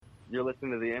You're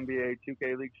listening to the NBA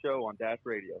 2K League Show on Dash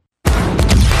Radio. Slams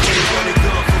it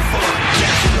through.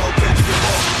 National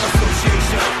Basketball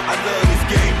Association. I love this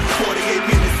game. 48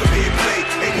 minutes for being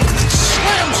played.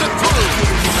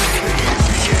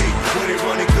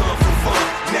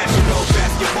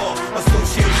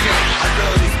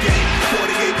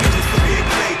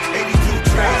 82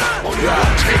 trades.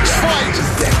 Takes flight.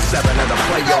 Step 7 of the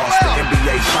playoffs, the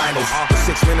NBA Finals.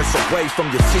 6 minutes away from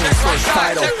your team's first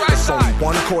title. It's only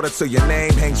 1 quarter till your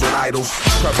name hangs with idols.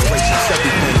 Preparation's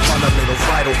everything, fundamentals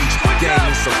vital. Each game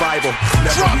is survival.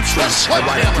 Never retreat. I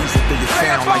ride a diesel through your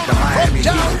town like the Miami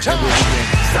Heat. And we'll be in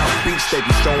South Beach, they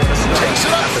be showing us no. Takes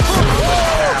it up.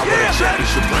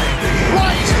 Championship ring.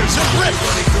 Right to rip.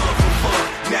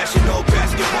 National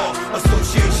Basketball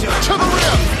Association. To the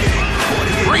rim.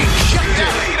 Green, check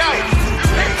that lead out.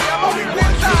 Takes it up.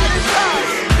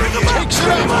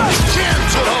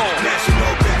 Jams it home.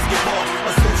 National Basketball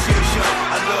Association.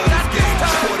 I love this game.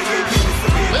 48 minutes to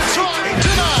be. It's on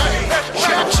tonight.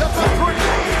 Checks up the three.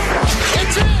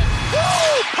 It's in.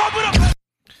 Woo! Pump it up.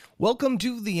 Welcome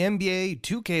to the NBA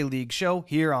 2K League Show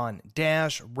here on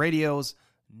Dash Radio's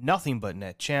Nothing But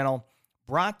Net channel.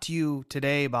 Brought to you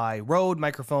today by Rode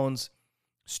Microphones,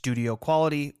 studio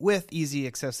quality with easy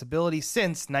accessibility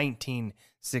since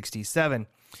 1967.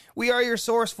 We are your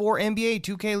source for NBA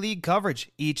 2K League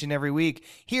coverage each and every week,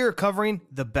 here covering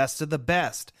the best of the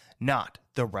best, not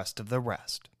the rest of the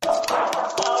rest.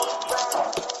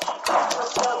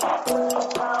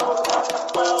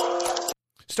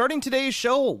 Starting today's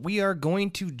show, we are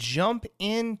going to jump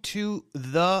into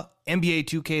the NBA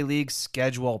 2K League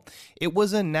schedule. It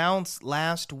was announced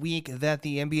last week that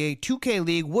the NBA 2K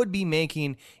League would be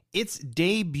making its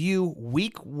debut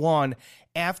week 1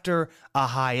 after a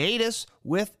hiatus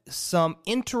with some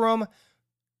interim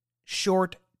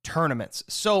short tournaments.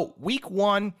 So week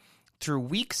 1 through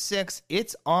week 6,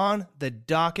 it's on the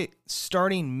docket.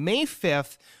 Starting May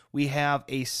 5th, we have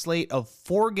a slate of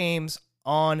 4 games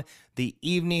on the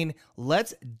evening.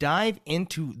 Let's dive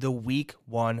into the week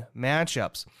 1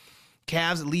 matchups.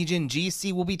 Cavs Legion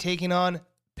GC will be taking on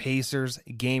Pacers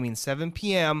Gaming, 7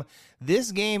 p.m.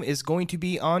 This game is going to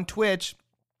be on Twitch,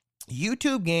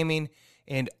 YouTube Gaming,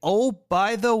 and oh,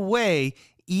 by the way,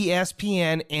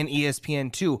 ESPN and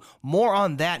ESPN2. More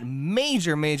on that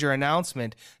major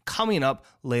announcement coming up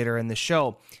later in the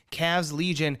show. Cavs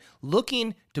Legion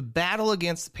looking to battle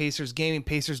against Pacers Gaming.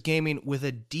 Pacers Gaming with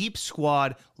a deep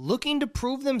squad looking to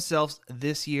prove themselves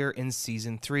this year in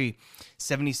Season 3.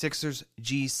 76ers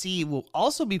GC will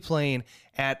also be playing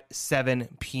at 7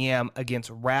 p.m. against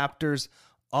Raptors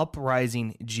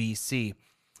Uprising GC.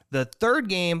 The third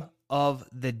game of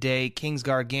the day,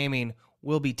 Kingsguard Gaming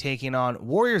will be taking on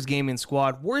Warriors Gaming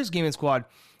Squad. Warriors Gaming Squad,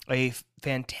 a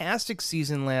fantastic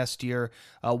season last year,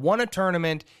 won a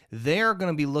tournament. They're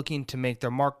going to be looking to make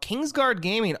their mark. Kingsguard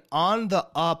Gaming on the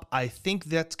up. I think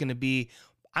that's going to be,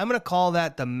 I'm going to call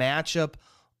that the matchup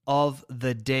of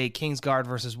the day. Kingsguard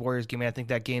versus Warriors Gaming. I think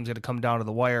that game's going to come down to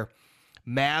the wire.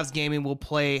 Mavs Gaming will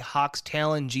play Hawks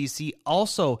Talon GC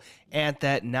also at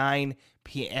that 9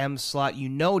 p.m. slot. You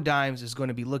know Dimes is going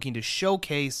to be looking to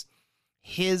showcase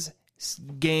his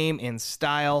game and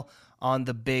style on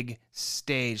the big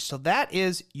stage. So that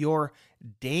is your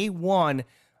day 1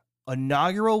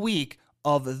 inaugural week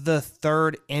of the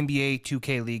third NBA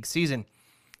 2K League season.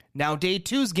 Now, day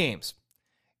 2's games.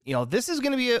 You know, this is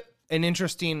going to be an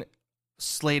interesting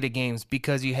slate of games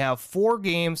because you have 4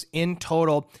 games in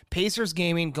total. Pacers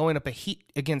Gaming going up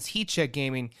against Heat Check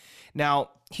Gaming. Now,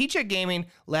 Heat Check Gaming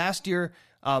last year,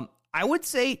 I would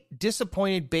say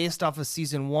disappointed based off of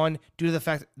Season 1 due to the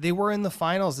fact that they were in the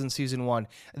finals in Season 1.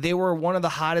 They were one of the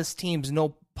hottest teams,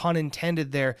 no pun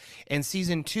intended there. And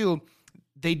Season 2,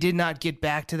 they did not get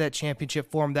back to that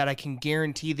championship form that I can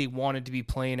guarantee they wanted to be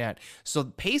playing at. So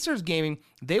Pacers Gaming,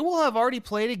 they will have already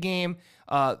played a game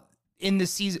in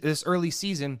this early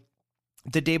season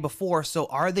the day before. So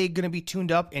are they going to be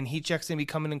tuned up and Heat Check's going to be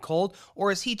coming in cold?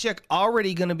 Or is Heat Check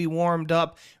already going to be warmed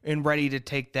up and ready to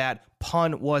take that?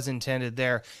 Pun was intended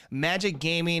there. Magic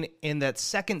Gaming in that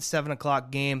second 7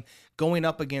 o'clock game going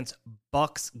up against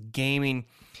Bucks Gaming.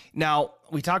 Now,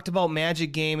 we talked about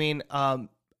Magic Gaming a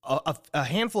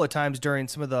handful of times during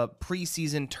some of the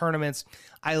preseason tournaments.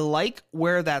 I like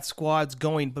where that squad's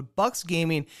going, but Bucks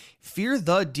Gaming, fear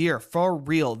the deer, for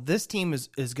real. This team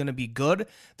is going to be good.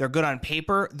 They're good on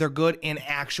paper. They're good in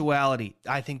actuality.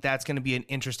 I think that's going to be an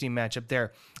interesting matchup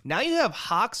there. Now you have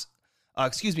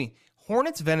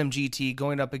Hornets Venom GT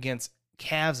going up against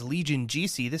Cavs Legion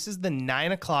GC. This is the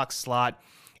 9 o'clock slot,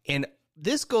 and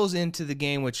this goes into the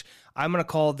game which I'm going to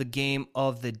call the game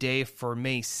of the day for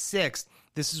May 6th.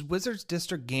 This is Wizards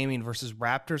District Gaming versus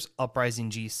Raptors Uprising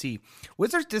GC.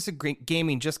 Wizards District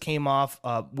Gaming just came off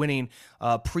winning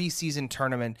a preseason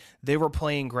tournament. They were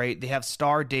playing great. They have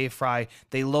star Dave Fry.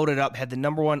 They loaded up, had the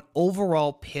number 1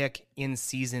 overall pick in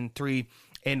Season 3.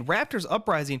 And Raptors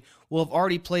Uprising will have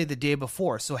already played the day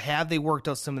before. So have they worked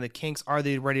out some of the kinks? Are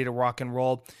they ready to rock and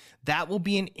roll? That will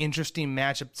be an interesting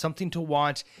matchup, something to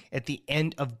watch at the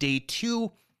end of day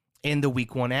 2 in the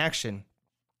week 1 action.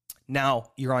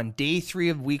 Now, you're on day 3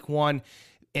 of week 1,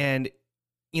 and,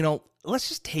 let's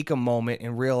just take a moment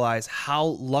and realize how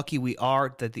lucky we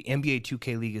are that the NBA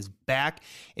 2K League is back.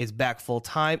 It's back full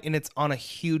time, and it's on a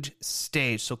huge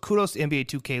stage. So kudos to NBA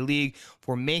 2K League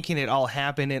for making it all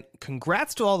happen, and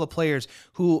congrats to all the players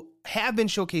who have been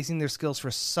showcasing their skills for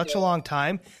such a long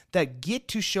time that get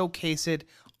to showcase it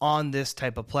on this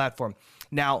type of platform.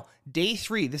 Now, day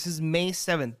 3, this is May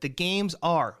 7th. The games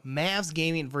are Mavs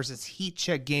Gaming versus Heat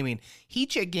Check Gaming. Heat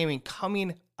Check Gaming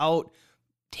coming out,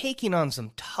 taking on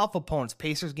some tough opponents,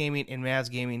 Pacers Gaming and Mavs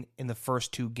Gaming in the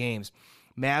first 2 games.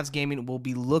 Mavs Gaming will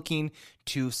be looking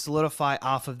to solidify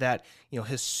off of that,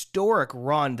 historic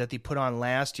run that they put on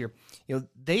last year.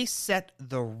 They set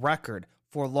the record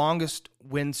for longest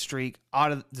win streak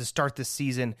out of the start this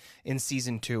season in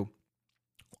Season 2.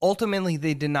 Ultimately,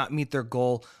 they did not meet their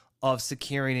goal of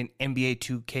securing an NBA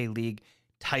 2K League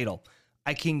title.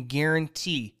 I can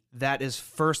guarantee that is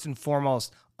first and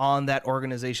foremost on that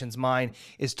organization's mind,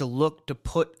 is to look to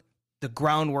put the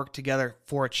groundwork together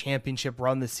for a championship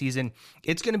run this season.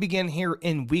 It's going to begin here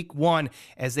in week 1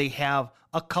 as they have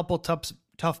a couple tough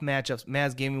matchups.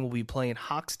 Mavs Gaming will be playing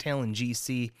Hawkstail and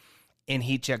GC and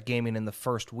Heat Check Gaming in the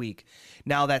first week.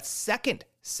 Now that second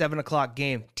 7 o'clock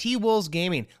game, T-Wolves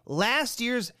Gaming, last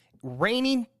year's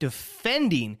reigning,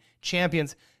 defending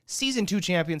champions, Season 2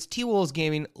 champions, T-Wolves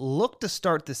Gaming, look to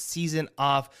start the season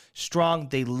off strong.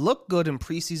 They look good in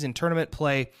preseason tournament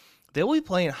play. They will be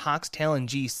playing Hawkstail and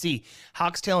GC.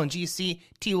 Hawkstail and GC,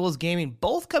 T-Wolves Gaming,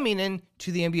 both coming in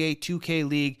to the NBA 2K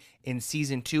League in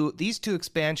Season 2. These 2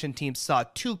 expansion teams saw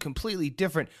 2 completely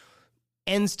different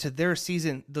ends to their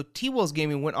season. The T-Wolves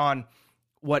Gaming went on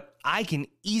what I can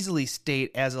easily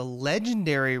state as a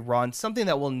legendary run, something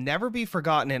that will never be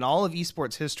forgotten in all of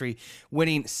esports history,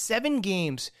 winning 7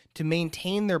 games to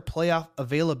maintain their playoff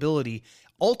availability,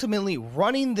 ultimately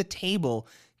running the table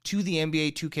to the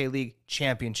NBA 2K League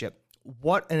championship.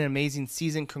 What an amazing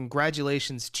season.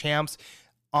 Congratulations, champs.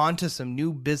 On to some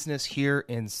new business here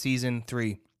in Season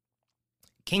 3.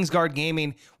 Kingsguard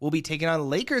Gaming will be taking on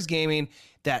Lakers Gaming,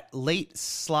 that late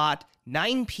slot,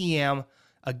 9 p.m.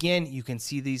 Again, you can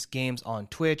see these games on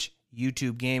Twitch,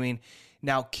 YouTube Gaming.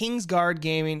 Now, Kingsguard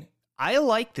Gaming, I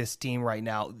like this team right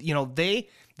now. They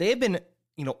have been,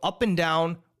 up and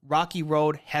down. Rocky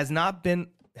Road have not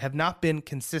been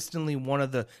consistently one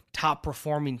of the top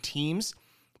performing teams,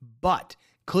 but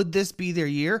could this be their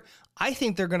year? I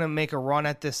think they're going to make a run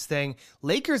at this thing.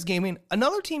 Lakers Gaming,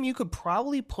 another team you could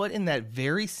probably put in that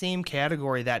very same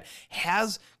category that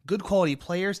has good quality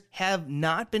players, have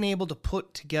not been able to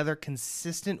put together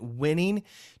consistent winning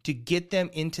to get them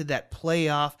into that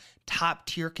playoff top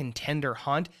tier contender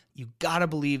hunt. You got to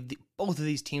believe both of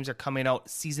these teams are coming out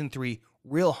Season 3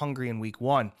 real hungry in week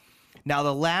 1. Now,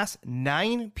 the last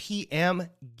 9 p.m.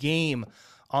 game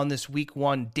on this week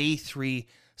 1, day 3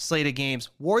 slate of games,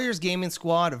 Warriors Gaming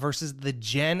Squad versus the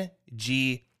Gen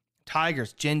G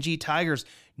Tigers. Gen G Tigers,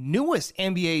 newest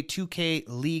NBA 2K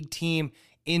League team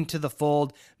into the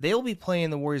fold. They will be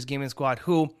playing the Warriors Gaming Squad,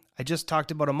 who I just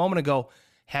talked about a moment ago,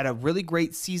 had a really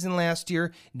great season last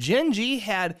year. Gen G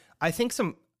had, I think,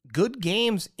 some good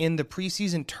games in the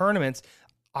preseason tournaments.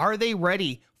 Are they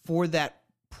ready for that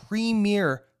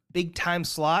premier big-time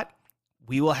slot?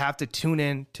 We will have to tune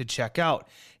in to check out.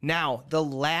 Now, the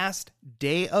last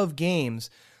day of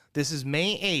games, this is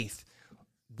May 8th,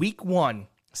 week 1.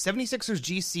 76ers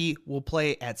GC will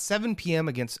play at 7 p.m.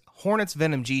 against Hornets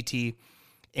Venom GT.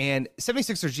 And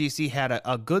 76ers GC had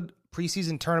a good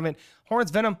preseason tournament.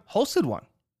 Hornets Venom hosted one.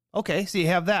 Okay, so you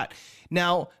have that.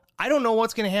 Now, I don't know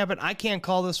what's going to happen. I can't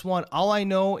call this one. All I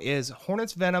know is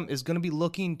Hornets Venom is going to be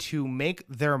looking to make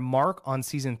their mark on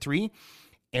Season 3.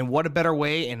 And what a better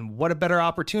way and what a better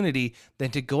opportunity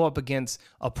than to go up against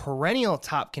a perennial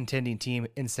top contending team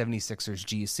in 76ers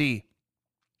GC.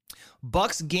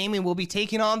 Bucks Gaming will be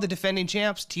taking on the defending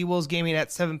champs, T-Wolves Gaming,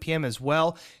 at 7 p.m. as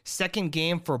well. Second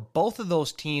game for both of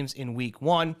those teams in week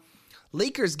 1.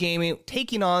 Lakers Gaming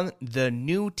taking on the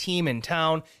new team in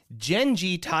town, Gen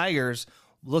G Tigers,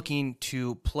 looking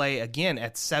to play again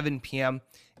at 7 p.m.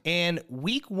 And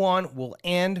week 1 will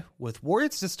end with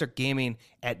Warriors District Gaming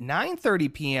at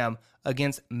 9:30 p.m.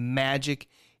 against Magic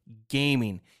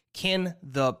Gaming. Can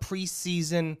the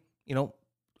preseason,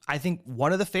 I think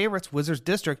one of the favorites, Wizards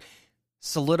District,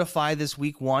 solidify this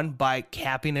week 1 by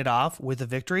capping it off with a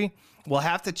victory. We'll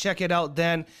have to check it out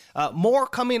then. More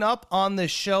coming up on the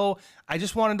show. I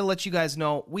just wanted to let you guys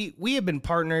know we have been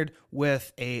partnered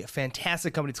with a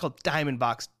fantastic company. It's called Diamond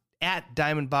Box, at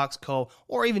Diamond Box Co.,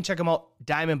 or even check them out,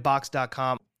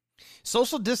 diamondbox.com.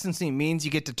 Social distancing means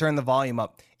you get to turn the volume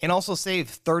up and also save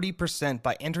 30%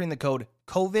 by entering the code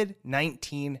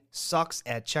COVID-19 sucks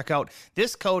at checkout.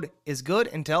 This code is good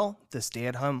until the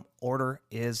stay-at-home order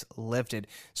is lifted.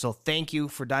 So thank you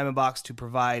for Diamond Box to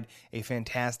provide a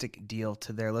fantastic deal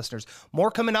to their listeners.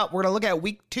 More coming up. We're going to look at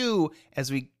week 2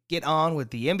 as we get on with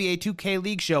the NBA 2K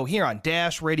League show here on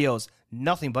Dash Radio's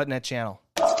Nothing But Net channel.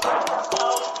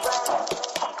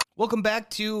 Welcome back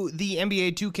to the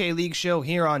NBA 2K League show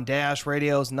here on Dash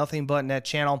Radio's Nothing But Net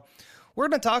channel. We're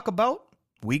going to talk about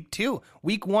week 2.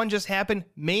 Week 1 just happened.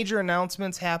 Major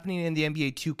announcements happening in the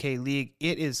NBA 2K League.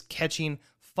 It is catching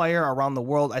fire around the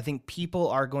world. I think people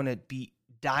are going to be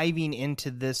diving into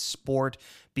this sport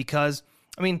because,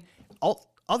 I mean,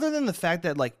 other than the fact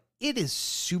that like it is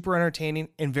super entertaining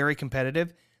and very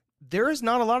competitive, there is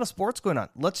not a lot of sports going on.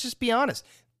 Let's just be honest.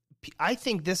 I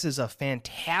think this is a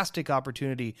fantastic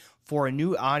opportunity for a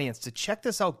new audience to check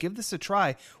this out, give this a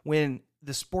try when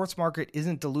the sports market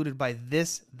isn't diluted by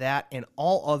this, that, and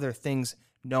all other things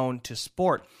known to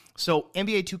sport. So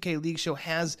NBA 2K League show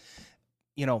has,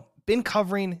 been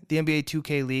covering the NBA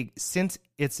 2K League since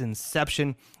its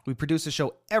inception. We produce a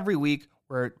show every week.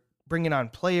 We're bringing on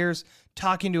players,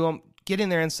 talking to them, getting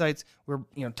their insights. We're,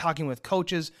 talking with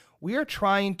coaches. We are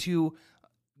trying to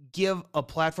give a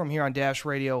platform here on Dash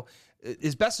Radio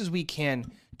as best as we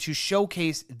can to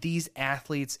showcase these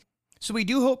athletes. So we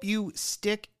do hope you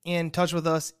stick in touch with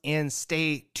us and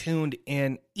stay tuned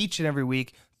in each and every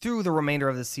week through the remainder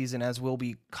of the season as we'll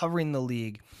be covering the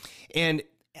league. And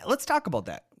let's talk about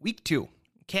that. Week 2,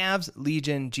 Cavs,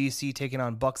 Legion, GC taking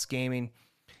on Bucks Gaming.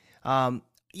 I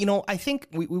think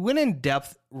we went in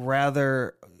depth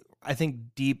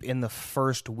deep in the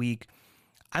first week.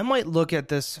 I might look at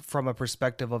this from a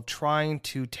perspective of trying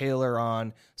to tailor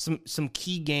on some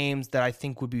key games that I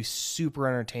think would be super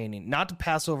entertaining. Not to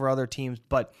pass over other teams,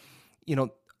 but,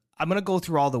 I'm going to go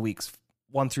through all the weeks,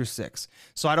 1 through 6.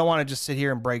 So I don't want to just sit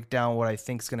here and break down what I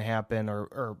think is going to happen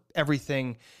or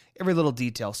everything, every little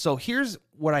detail. So here's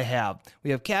what I have.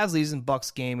 We have Cavs, Legion, Bucks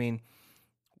Gaming,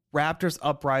 Raptors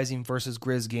Uprising versus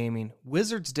Grizz Gaming,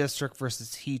 Wizards District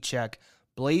versus Heat Check,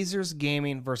 Blazers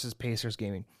Gaming versus Pacers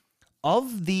Gaming.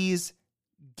 Of these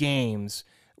games,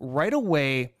 right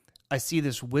away, I see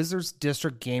this Wizards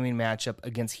District Gaming matchup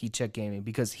against Heat Check Gaming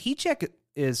because Heat Check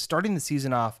is starting the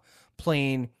season off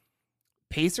playing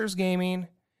Pacers Gaming.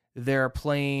 They're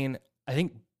playing, I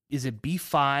think, is it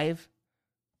B5?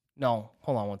 No,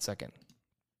 hold on one second.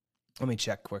 Let me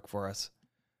check quick for us.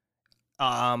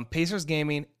 Pacers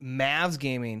Gaming, Mavs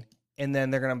Gaming, and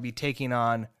then they're going to be taking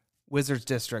on Wizards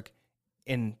District.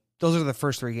 And those are the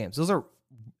first 3 games.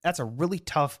 That's a really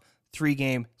tough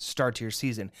 3-game start to your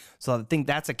season. So I think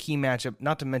that's a key matchup,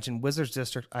 not to mention Wizards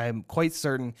District, I am quite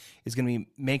certain is going to be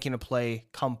making a play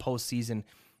come postseason.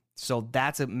 So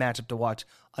that's a matchup to watch.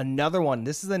 Another one,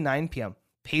 this is a 9 p.m.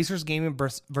 Pacers Gaming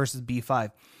versus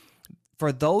B5.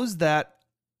 For those that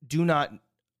do not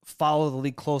follow the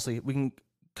league closely, we can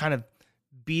kind of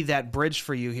be that bridge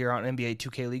for you here on NBA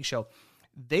 2K League show.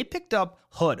 They picked up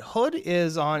Hood. Hood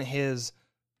is on his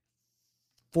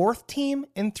 4th team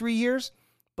in 3 years,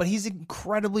 but he's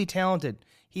incredibly talented.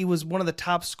 He was one of the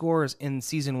top scorers in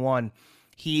season 1.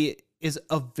 He is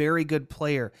a very good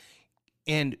player.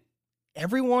 And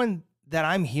everyone that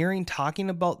I'm hearing talking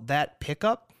about that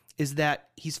pickup is that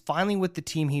he's finally with the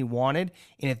team he wanted.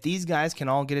 And if these guys can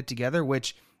all get it together,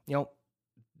 which,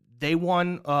 they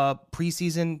won a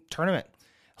preseason tournament.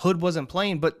 Hood wasn't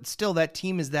playing, but still that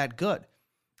team is that good.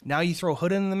 Now you throw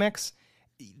Hood in the mix.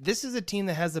 This is a team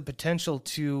that has the potential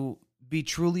to be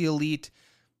truly elite,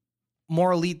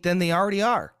 more elite than they already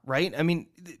are, right? I mean,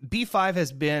 B5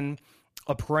 has been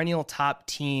a perennial top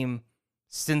team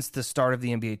since the start of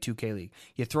the NBA 2K League.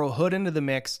 You throw Hood into the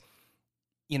mix,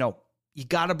 you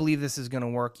got to believe this is going to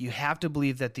work. You have to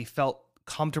believe that they felt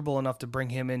comfortable enough to bring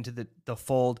him into the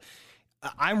fold.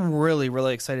 I'm really,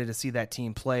 really excited to see that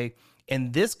team play.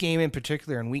 And this game in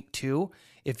particular in week 2,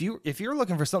 if you're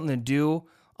looking for something to do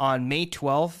on May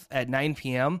 12th at 9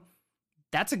 p.m.,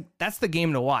 that's the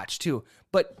game to watch too.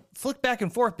 But flick back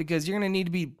and forth because you're going to need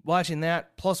to be watching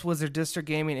that plus Wizard District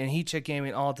Gaming and Heat Check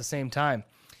Gaming all at the same time.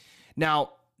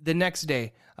 Now, the next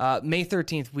day, May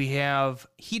 13th, we have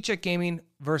Heat Check Gaming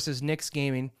versus Knicks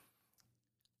Gaming,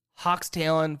 Hawks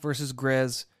Talon versus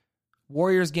Grizz,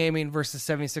 Warriors Gaming versus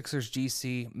 76ers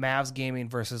GC, Mavs Gaming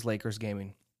versus Lakers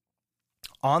Gaming.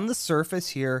 On the surface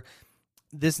here,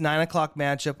 this 9 o'clock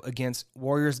matchup against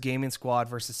Warriors Gaming Squad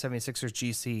versus 76ers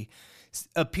GC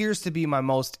appears to be my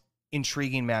most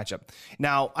intriguing matchup.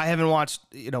 Now, I haven't watched,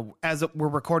 as we're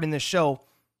recording this show,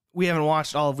 we haven't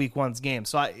watched all of week one's game.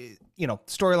 So,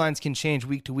 storylines can change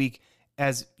week to week,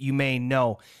 as you may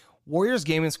know. Warriors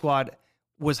Gaming Squad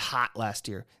was hot last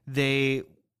year. They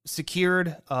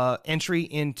secured entry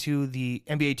into the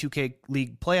NBA 2K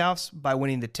League playoffs by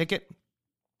winning the ticket.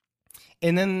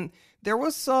 And then there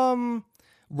was some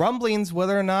rumblings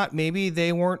whether or not maybe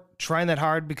they weren't trying that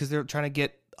hard because they were trying to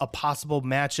get a possible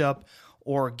matchup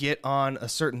or get on a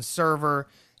certain server.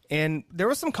 And there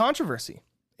was some controversy.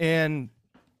 And,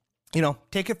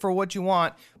 take it for what you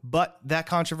want, but that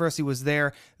controversy was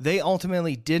there. They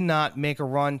ultimately did not make a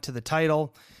run to the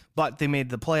title, but they made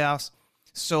the playoffs.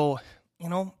 So,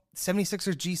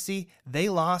 76ers GC, they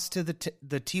lost to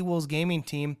the T-Wolves gaming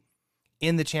team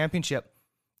in the championship.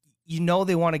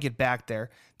 They want to get back there.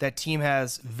 That team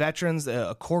has veterans,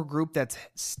 a core group that's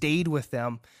stayed with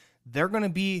them. They're going to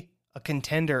be a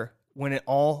contender when it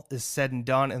all is said and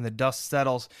done and the dust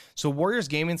settles. So Warriors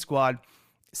Gaming Squad,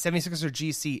 76ers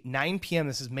GC, 9 p.m.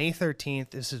 This is May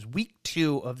 13th. This is week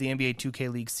 2 of the NBA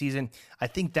 2K League season. I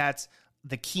think that's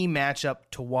the key matchup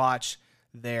to watch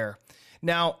there.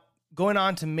 Now, going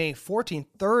on to May 14th,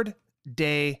 third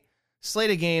day,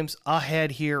 slate of games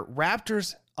ahead here.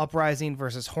 Raptors Uprising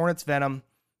versus Hornets Venom,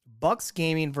 Bucks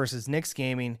Gaming versus Knicks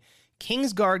Gaming,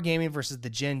 Kings Guard Gaming versus the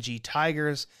Gen G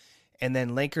Tigers, and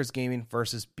then Lakers Gaming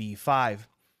versus B5.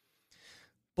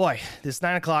 Boy, this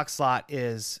 9 o'clock slot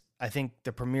is, I think,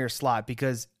 the premier slot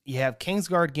because you have Kings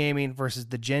Guard Gaming versus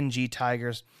the Gen G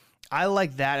Tigers. I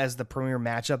like that as the premier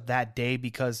matchup that day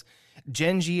because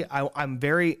Gen G, I'm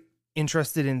very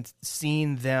interested in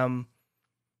seeing them,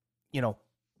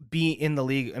 be in the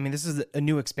league. I mean, this is a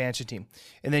new expansion team.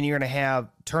 And then you're going to have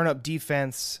Turn Up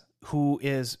Defense, who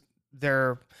is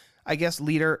their, I guess,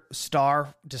 leader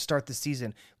star to start the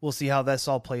season. We'll see how this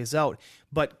all plays out.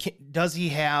 But does he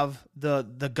have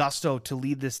the gusto to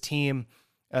lead this team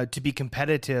to be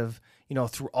competitive,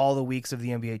 through all the weeks of the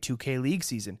NBA 2K League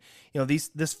season?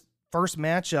 This first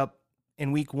matchup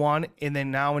in week 1 and then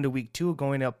now into week 2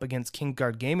 going up against King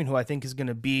Guard Gaming, who I think is going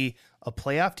to be a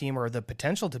playoff team or the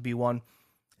potential to be one.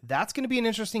 That's going to be an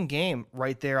interesting game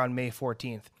right there on May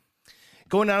 14th.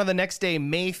 Going on to the next day,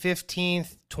 May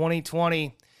 15th,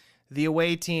 2020, the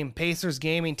away team, Pacers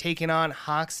Gaming, taking on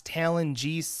Hawks Talon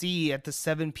GC at the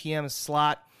 7 p.m.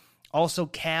 slot. Also,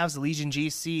 Cavs Legion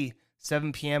GC,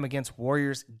 7 p.m. against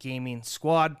Warriors Gaming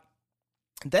Squad.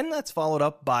 Then that's followed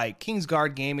up by Kings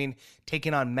Guard Gaming,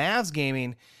 taking on Mavs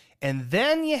Gaming. And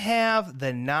then you have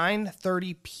the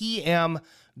 9:30 p.m.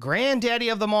 granddaddy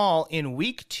of them all in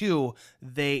week 2,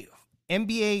 the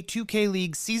NBA 2K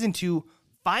League Season 2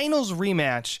 Finals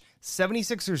rematch,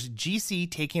 76ers GC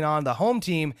taking on the home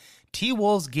team,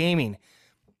 T-Wolves Gaming.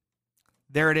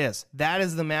 There it is. That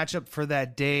is the matchup for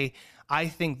that day. I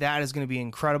think that is going to be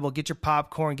incredible. Get your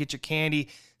popcorn, get your candy,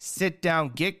 sit down,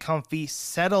 get comfy,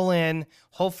 settle in.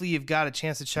 Hopefully you've got a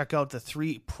chance to check out the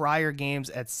 3 prior games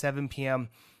at 7 p.m.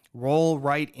 Roll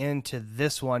right into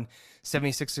this one.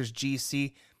 76ers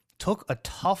GC took a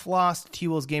tough loss to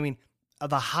T-Wolves Gaming,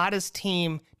 the hottest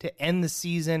team to end the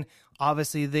season.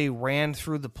 Obviously, they ran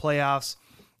through the playoffs.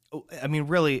 I mean,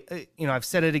 really, I've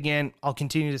said it again. I'll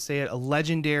continue to say it. A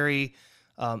legendary,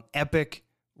 epic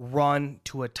run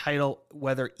to a title,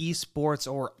 whether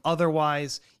esports or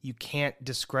otherwise. You can't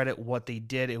discredit what they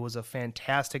did. It was a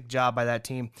fantastic job by that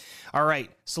team. All right,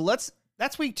 so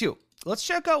that's week 2. Let's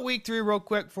check out week 3 real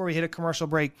quick before we hit a commercial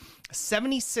break.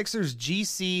 76ers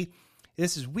GC.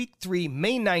 This is week 3,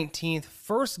 May 19th.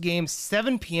 First game,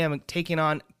 7 p.m., taking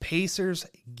on Pacers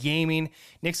Gaming.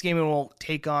 Knicks Gaming will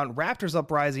take on Raptors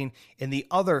Uprising in the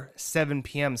other 7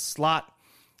 p.m. slot.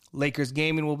 Lakers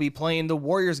Gaming will be playing the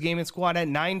Warriors Gaming Squad at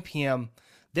 9 p.m.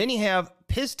 Then you have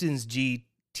Pistons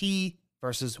GT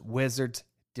versus Wizards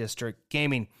District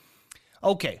Gaming.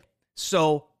 Okay,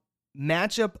 so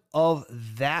matchup of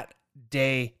that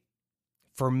day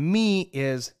for me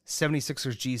is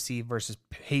 76ers GC versus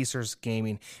Pacers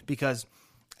Gaming, because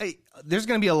there's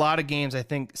going to be a lot of games I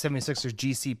think 76ers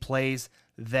GC plays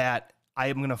that I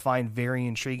am going to find very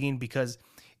intriguing because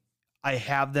I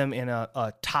have them in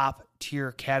a top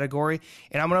tier category,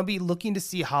 and I'm going to be looking to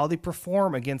see how they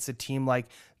perform against a team like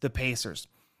the Pacers.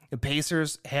 The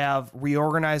Pacers have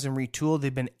reorganized and retooled.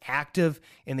 They've been active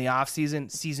in the offseason.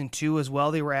 Season 2 as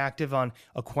well, they were active on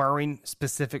acquiring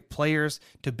specific players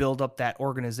to build up that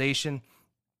organization.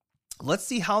 Let's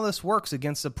see how this works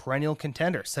against a perennial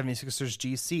contender, 76ers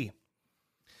GC.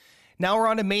 Now we're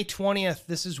on to May 20th.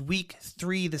 This is week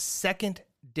 3, the second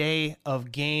day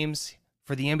of games for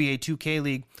For the NBA 2K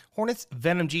League, Hornets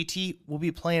Venom GT will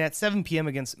be playing at 7 p.m.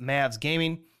 against Mavs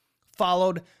Gaming,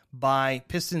 followed by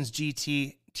Pistons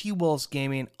GT T-Wolves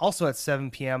Gaming, also at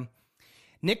 7 p.m.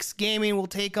 Knicks Gaming will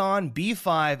take on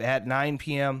B5 at 9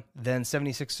 p.m., then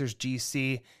 76ers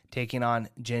GC taking on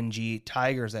Gen G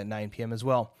Tigers at 9 p.m. as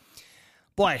well.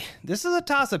 Boy, this is a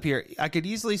toss-up here. I could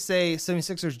easily say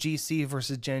 76ers GC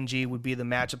versus Gen G would be the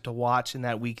matchup to watch in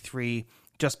that Week 3,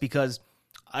 just because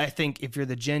I think if you're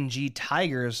the Gen G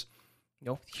Tigers,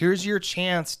 here's your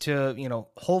chance to,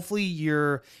 hopefully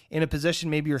you're in a position,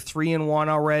 maybe you're 3-1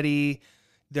 already.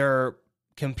 They're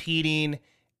competing.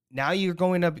 Now you're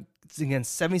going up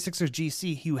against 76ers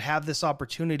GC. You have this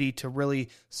opportunity to really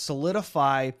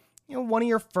solidify, one of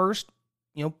your first,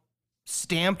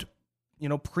 stamped,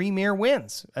 premier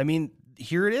wins. I mean,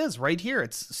 here it is right here.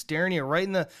 It's staring you right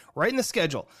in the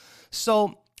schedule.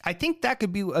 So I think that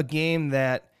could be a game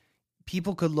that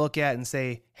people could look at and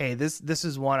say, hey, this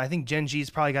is one. I think Gen G's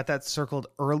probably got that circled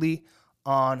early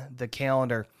on the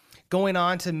calendar. Going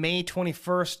on to May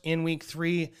 21st in Week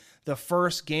 3, the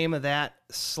first game of that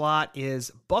slot is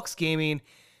Bucks Gaming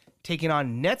taking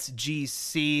on Nets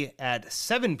GC at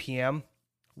 7 p.m.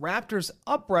 Raptors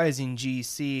Uprising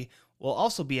GC will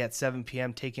also be at 7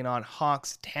 p.m. taking on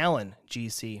Hawks Talon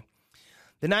GC.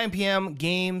 The 9 p.m.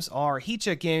 games are Heat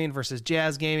Check Gaming versus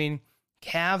Jazz Gaming,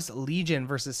 Cavs Legion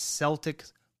versus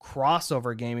Celtics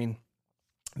Crossover Gaming.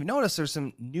 You notice there's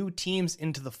some new teams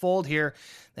into the fold here.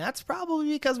 That's probably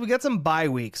because we got some bye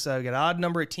weeks. So we got an odd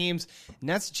number of teams.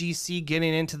 Nets GC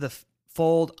getting into the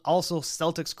fold. Also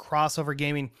Celtics Crossover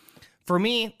Gaming. For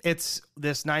me, it's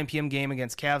this 9 p.m. game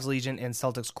against Cavs Legion and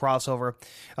Celtics Crossover.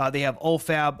 They have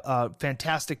OFAB,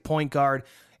 fantastic point guard,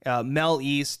 Mel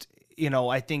East.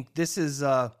 I think this is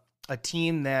a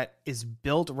team that is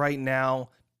built right now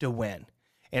to win.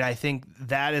 And I think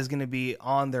that is going to be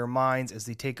on their minds as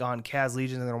they take on Cavs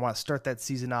Legion. They're going to want to start that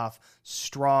season off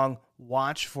strong.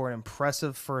 Watch for an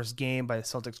impressive first game by the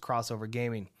Celtics Crossover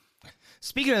Gaming.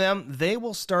 Speaking of them, they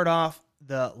will start off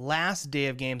the last day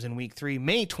of games in Week 3,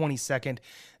 May 22nd.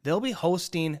 They'll be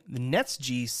hosting the Nets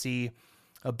GC,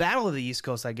 a battle of the East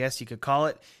Coast, I guess you could call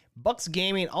it. Bucks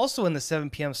Gaming also in the 7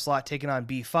 p.m. slot, taking on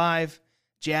B5.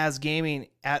 Jazz Gaming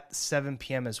at 7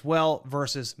 p.m. as well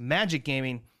versus Magic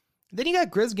Gaming. Then you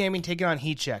got Grizz Gaming taking on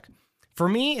Heat Check. For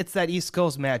me, it's that East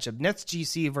Coast matchup. Nets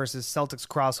GC versus Celtics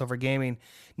Crossover Gaming.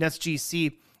 Nets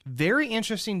GC, very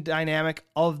interesting dynamic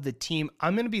of the team.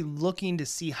 I'm going to be looking to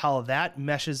see how that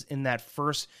meshes in that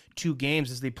first two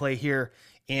games as they play here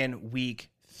in Week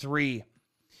 3.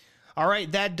 All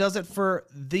right, that does it for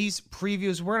these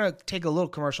previews. We're going to take a little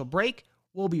commercial break.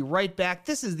 We'll be right back.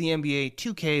 This is the NBA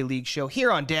 2K League Show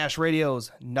here on Dash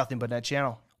Radio's Nothing But Net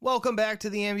channel. Welcome back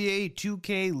to the NBA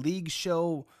 2K League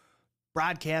Show,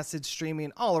 broadcasted,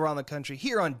 streaming all around the country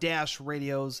here on Dash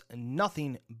Radio's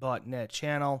Nothing But Net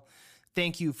channel.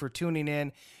 Thank you for tuning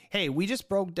in. Hey, we just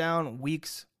broke down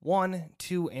weeks 1,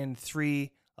 2, and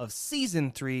 3 of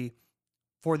Season 3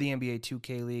 for the NBA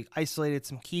 2K League. Isolated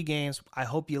some key games. I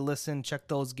hope you listen, check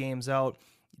those games out.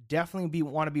 Definitely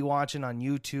want to be watching on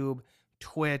YouTube,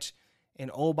 Twitch, and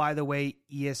oh, by the way,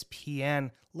 ESPN.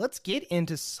 Let's get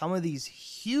into some of these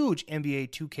huge NBA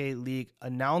 2K League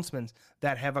announcements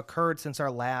that have occurred since our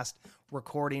last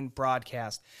recording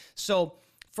broadcast. So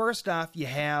first off, you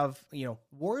have,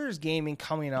 Warriors Gaming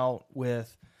coming out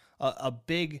with a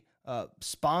big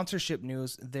sponsorship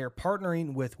news. They're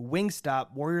partnering with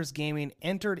Wingstop. Warriors Gaming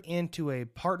entered into a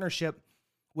partnership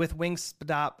with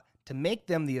Wingstop to make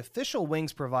them the official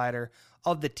wings provider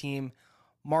of the team,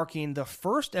 marking the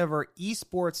first ever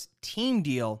esports team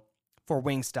deal for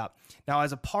Wingstop. Now,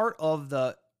 as a part of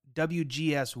the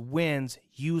WGS Wins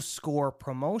You Score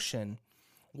promotion,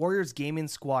 Warriors Gaming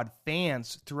Squad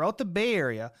fans throughout the Bay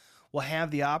Area will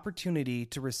have the opportunity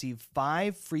to receive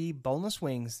 5 free boneless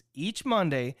wings each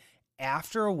Monday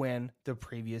after a win the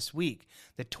previous week.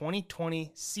 The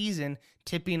 2020 season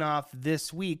tipping off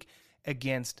this week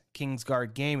against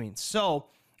Kingsguard Gaming. So,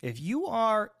 if you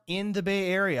are in the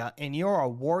Bay Area and you're a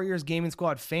Warriors Gaming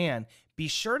Squad fan, be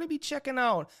sure to be checking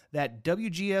out that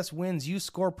WGS Wins You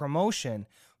Score promotion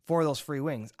for those free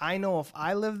wings. I know if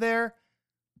I live there,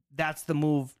 that's the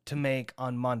move to make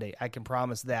on Monday. I can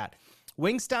promise that.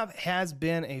 Wingstop has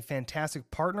been a fantastic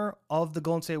partner of the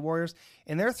Golden State Warriors,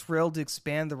 and they're thrilled to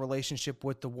expand the relationship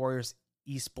with the Warriors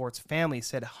esports family,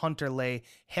 said Hunter Lay,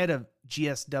 head of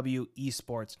GSW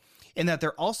Esports, and that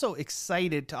they're also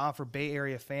excited to offer Bay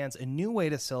Area fans a new way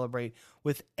to celebrate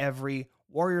with every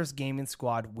Warriors Gaming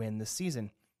Squad win this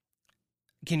season.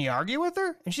 Can you argue with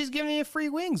her? And she's giving you free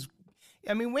wings.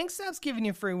 I mean, Wingstop's giving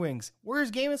you free wings.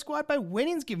 Warriors Gaming Squad by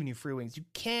Winning's giving you free wings. You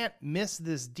can't miss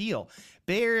this deal.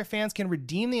 Bay Area fans can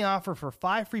redeem the offer for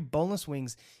 5 free boneless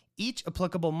wings, each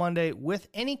applicable Monday with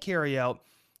any carryout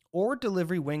or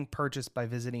delivery wing purchase by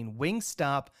visiting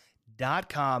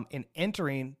wingstop.com and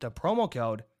entering the promo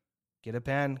code. Get a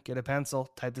pen, get a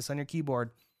pencil, type this on your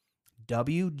keyboard.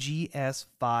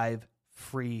 WGS5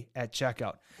 free at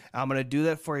checkout. I'm going to do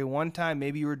that for you one time.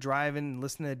 Maybe you were driving and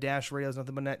listening to Dash Radio's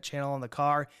Nothing But Net channel in the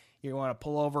car. You want to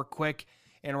pull over quick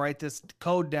and write this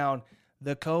code down.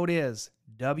 The code is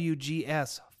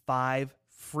WGS5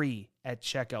 free at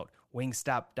checkout.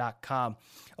 Wingstop.com.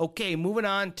 Okay, moving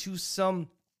on to some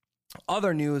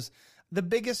other news. The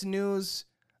biggest news,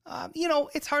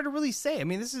 it's hard to really say. I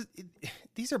mean,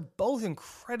 these are both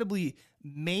incredibly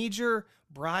major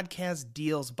broadcast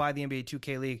deals by the NBA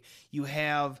 2K League. You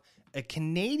have a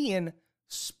Canadian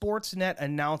Sportsnet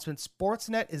announcement.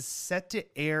 Sportsnet is set to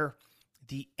air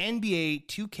the NBA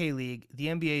 2K League, the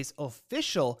NBA's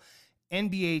official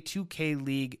NBA 2K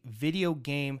League video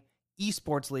game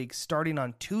esports league, starting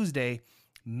on Tuesday,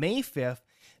 May 5th.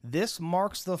 This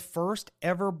marks the first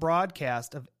ever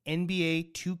broadcast of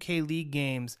NBA 2K League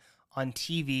games on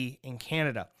TV in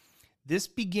Canada. This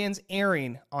begins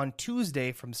airing on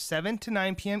Tuesday from 7 to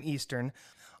 9 p.m. Eastern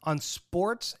on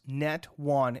Sportsnet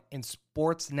 1 and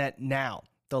Sportsnet Now.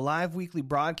 The live weekly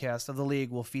broadcast of the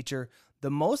league will feature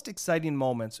the most exciting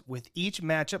moments with each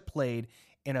matchup played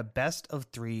in a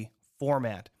best-of-3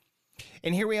 format.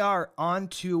 And here we are on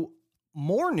to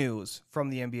more news from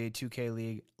the NBA 2K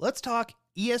League. Let's talk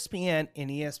ESPN and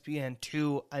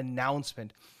ESPN2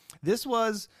 announcement. This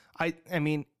was,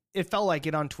 it felt like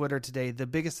it on Twitter today, the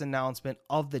biggest announcement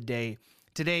of the day.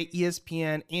 Today,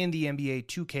 ESPN and the NBA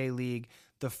 2K League,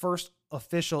 the first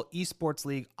official esports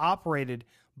league operated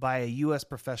by a U.S.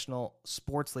 professional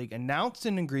sports league, announced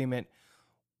an agreement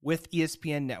with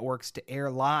ESPN networks to air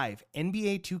live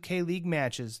NBA 2K League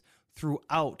matches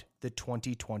throughout the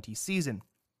 2020 season.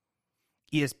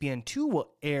 ESPN2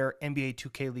 will air NBA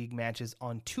 2K League matches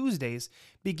on Tuesdays,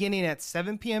 beginning at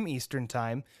 7 p.m. Eastern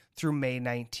Time through May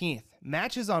 19th.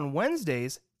 Matches on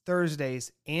Wednesdays,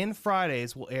 Thursdays, and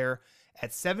Fridays will air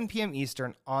at 7 p.m.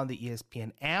 Eastern on the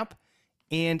ESPN app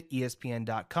and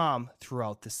ESPN.com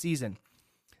throughout the season.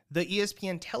 The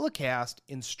ESPN telecast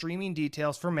and streaming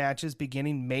details for matches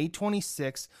beginning May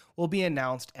 26th will be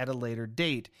announced at a later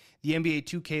date. The NBA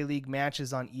 2K League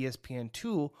matches on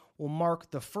ESPN2 will mark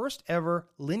the first ever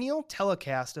linear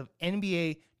telecast of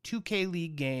NBA 2K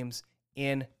League games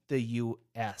in the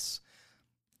U.S.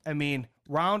 I mean,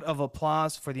 round of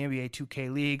applause for the NBA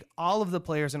 2K League, all of the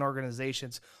players and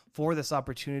organizations for this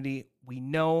opportunity. We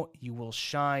know you will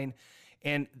shine.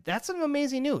 And that's some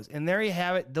amazing news. And there you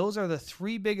have it. Those are the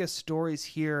 3 biggest stories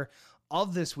here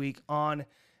of this week on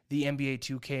the NBA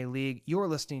 2K League. You're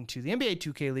listening to the NBA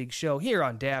 2K League show here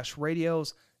on Dash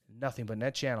Radio's Nothing But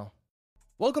Net channel.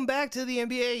 Welcome back to the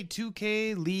NBA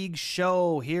 2K League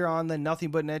show here on the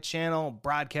Nothing But Net channel,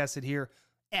 broadcasted here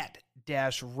at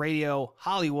Dash Radio,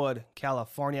 Hollywood,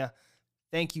 California.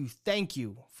 Thank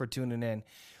you for tuning in.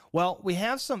 Well, we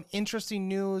have some interesting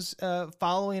news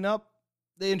following up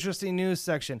the interesting news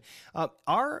section.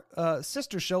 Our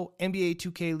sister show, NBA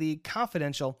 2K League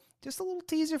Confidential, just a little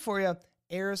teaser for you,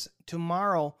 airs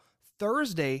tomorrow,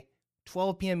 Thursday,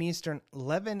 12 p.m. Eastern,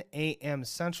 11 a.m.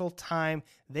 Central Time.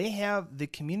 They have the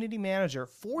community manager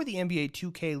for the NBA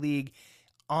 2K League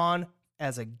on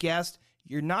as a guest.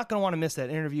 You're not going to want to miss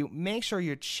that interview. Make sure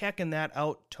you're checking that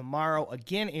out tomorrow.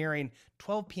 Again, airing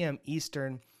 12 p.m.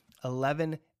 Eastern,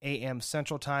 11 a.m.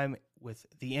 Central Time with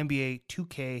the NBA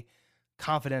 2K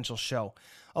Confidential show.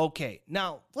 Okay,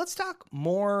 now let's talk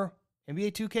more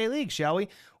NBA 2K League, shall we?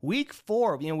 Week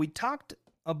 4, we talked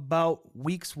about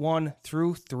weeks 1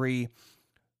 through 3.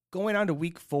 Going on to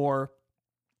week 4,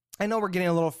 I know we're getting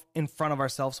a little in front of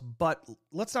ourselves, but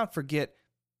let's not forget,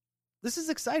 this is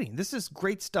exciting. This is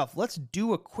great stuff. Let's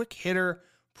do a quick hitter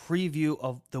preview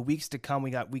of the weeks to come. We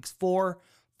got weeks 4,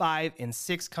 5, and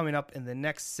 6 coming up in the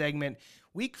next segment.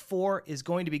 Week 4 is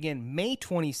going to begin May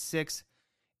 26th,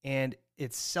 and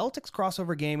it's Celtics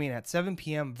crossover gaming at 7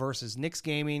 p.m. versus Knicks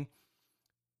gaming.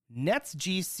 Nets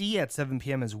GC at 7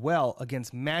 p.m. as well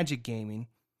against Magic gaming.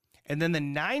 And then the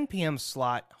 9 p.m.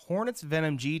 slot, Hornets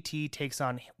Venom GT takes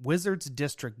on Wizards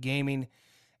District gaming.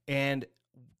 And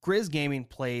Grizz gaming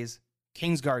plays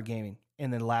Kingsguard gaming in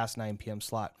the last 9 p.m.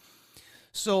 slot.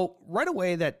 So right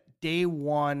away, that day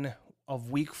 1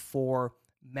 of week 4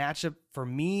 matchup for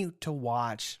me to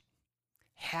watch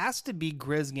has to be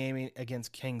Grizz gaming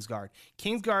against Kingsguard.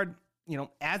 Kingsguard,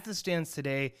 as it stands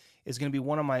today, is going to be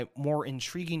one of my more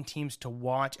intriguing teams to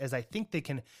watch, as I think they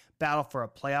can battle for a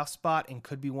playoff spot and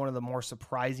could be one of the more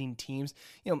surprising teams.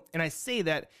 And I say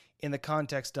that in the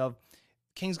context of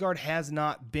Kingsguard has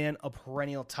not been a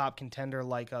perennial top contender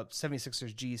like a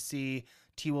 76ers GC,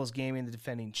 T-Wolves Gaming, the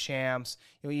defending champs,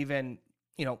 even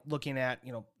looking at,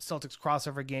 Celtics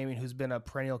Crossover Gaming, who's been a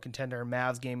perennial contender,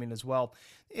 Mavs Gaming as well.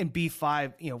 And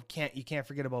B5, you can't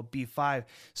forget about B5.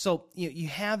 So you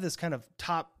have this kind of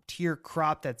top tier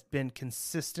crop that's been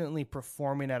consistently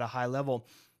performing at a high level.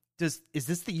 Is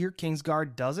this the year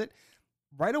Kingsguard does it?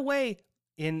 Right away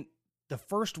in the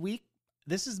first week,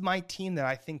 this is my team that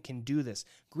I think can do this.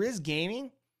 Grizz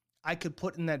Gaming, I could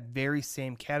put in that very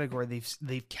same category.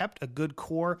 They've kept a good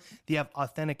core. They have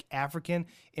authentic African,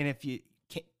 and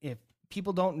if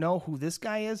people don't know who this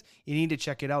guy is, you need to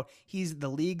check it out. He's the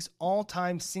league's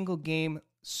all-time single game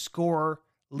scorer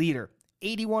leader.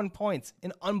 81 points,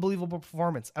 an unbelievable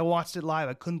performance. I watched it live.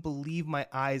 I couldn't believe my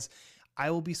eyes.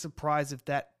 I will be surprised if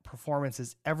that performance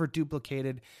is ever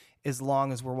duplicated as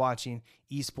long as we're watching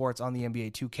esports on the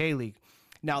NBA 2K League.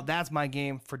 Now, that's my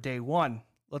game for day one.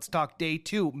 Let's talk day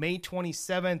two, May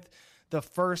 27th, the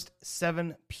first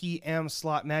 7 p.m.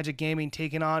 slot. Magic Gaming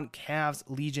taking on Cavs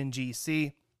Legion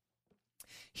GC.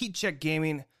 Heat Check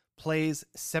Gaming plays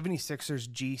 76ers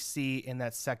GC in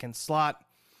that second slot.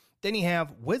 Then you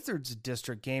have Wizards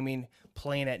District Gaming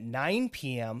playing at 9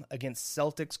 p.m. against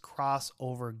Celtics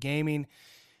Crossover Gaming.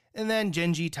 And then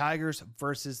Gen G Tigers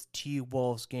versus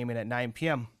T-Wolves Gaming at 9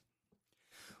 p.m.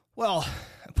 Well,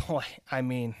 boy,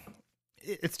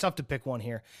 it's tough to pick one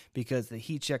here because the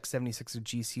Heat Check 76er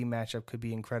GC matchup could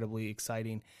be incredibly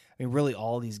exciting. Really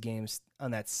all these games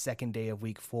on that second day of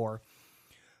week 4.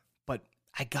 But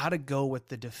I got to go with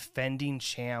the defending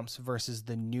champs versus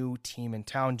the new team in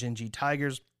town, Gen G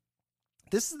Tigers.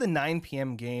 This is the 9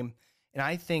 p.m. game, and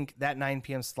I think that 9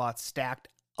 p.m. slot stacked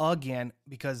again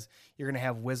because you're going to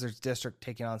have Wizards District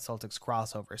taking on Celtics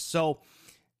Crossover. So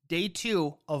day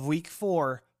 2 of week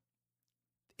 4,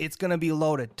 it's going to be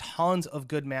loaded. Tons of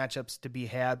good matchups to be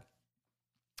had.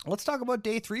 Let's talk about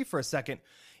day 3 for a second.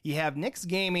 You have Knicks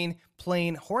Gaming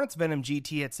playing Hornets Venom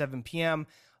GT at 7 p.m.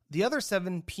 The other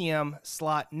 7 p.m.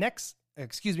 slot, Nets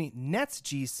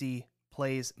GC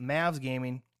plays Mavs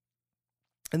Gaming.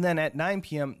 And then at 9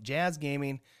 p.m., Jazz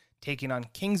Gaming taking on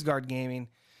Kingsguard Gaming.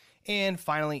 And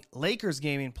finally, Lakers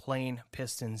Gaming playing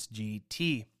Pistons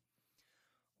GT.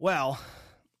 Well,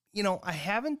 I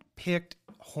haven't picked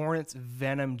Hornets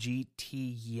Venom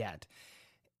GT yet.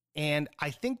 And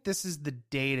I think this is the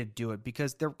day to do it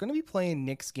because they're going to be playing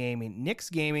Knicks Gaming. Knicks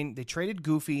Gaming, they traded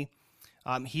Goofy.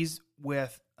 He's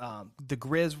with the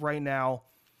Grizz right now,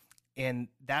 and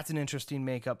that's an interesting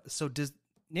makeup. So does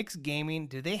Knicks Gaming,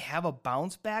 do they have a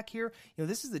bounce back here?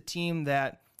 This is the team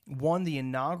that won the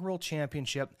inaugural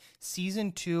championship.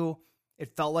 Season 2,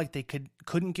 it felt like they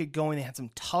couldn't get going. They had some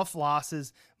tough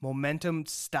losses, momentum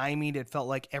stymied. It felt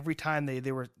like every time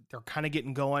they're kind of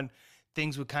getting going,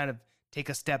 things would kind of take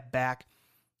a step back.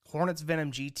 Hornets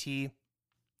Venom GT,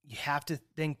 you have to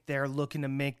think they're looking to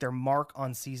make their mark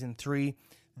on season 3.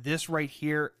 This right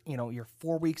here, you're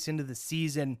 4 weeks into the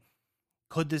season.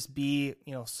 Could this be,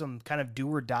 some kind of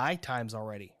do or die times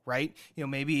already, right?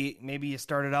 Maybe you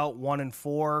started out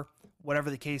 1-4, whatever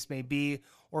the case may be,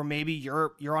 or maybe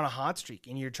you're on a hot streak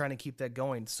and you're trying to keep that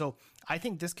going. So I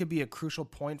think this could be a crucial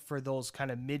point for those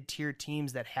kind of mid-tier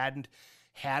teams that hadn't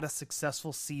had a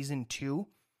successful season 2.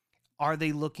 Are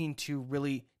they looking to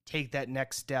really take that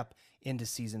next step into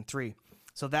season 3?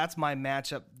 So that's my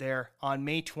matchup there on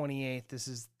May 28th. This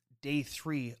is day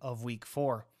 3 of week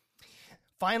 4.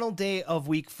 Final day of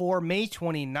week 4, May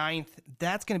 29th.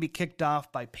 That's going to be kicked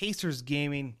off by Pacers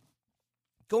Gaming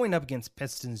going up against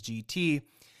Pistons GT.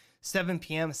 7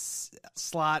 p.m.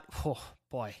 slot. Oh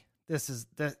boy,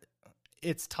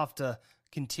 it's tough to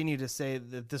continue to say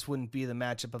that this wouldn't be the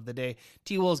matchup of the day.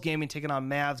 T-Wolves Gaming taking on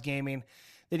Mavs Gaming.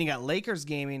 Then you got Lakers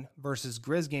Gaming versus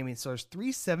Grizz Gaming. So there's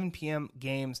 3 7 p.m.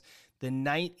 games. The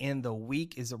night and the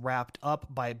week is wrapped up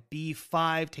by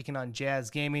B5 taking on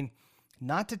Jazz Gaming.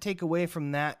 Not to take away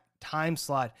from that time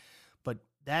slot, but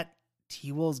that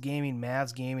T-Wolves Gaming,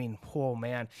 Mavs Gaming, oh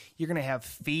man, you're going to have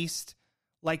Feast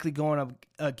likely going up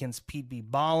against Pete B.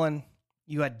 Ballin.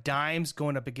 You had Dimes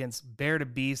going up against Bear to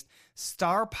Beast.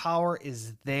 Star Power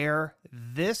is there.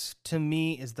 This, to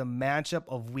me, is the matchup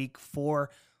of week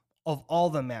 4 of all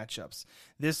the matchups.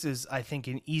 This is, I think,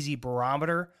 an easy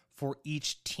barometer for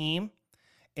each team.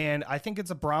 And I think it's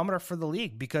a barometer for the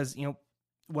league because,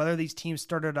 whether these teams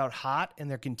started out hot and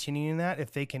they're continuing that,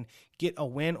 if they can get a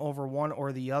win over one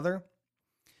or the other,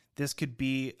 this could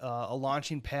be a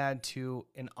launching pad to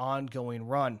an ongoing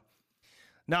run.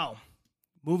 Now,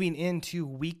 moving into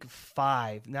week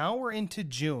 5. Now we're into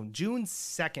June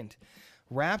 2nd.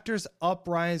 Raptors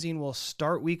Uprising will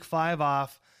start week 5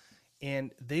 off,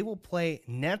 and they will play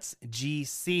Nets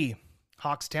GC.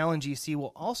 Hawks Talon GC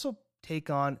will also take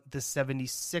on the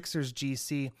 76ers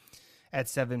GC at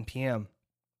 7 p.m.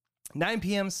 9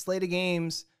 p.m. slate of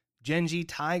games, Gen.G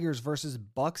Tigers versus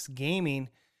Bucks Gaming,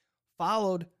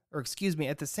 at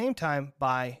the same time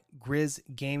by Grizz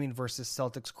Gaming versus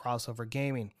Celtics Crossover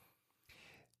Gaming.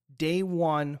 Day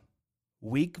 1,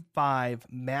 week 5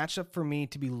 matchup for me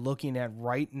to be looking at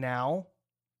right now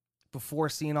before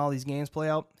seeing all these games play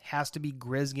out has to be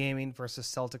Grizz Gaming versus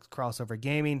Celtics Crossover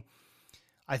Gaming.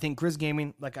 I think Grizz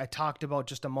Gaming, like I talked about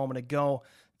just a moment ago,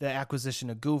 the acquisition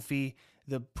of Goofy,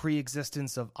 the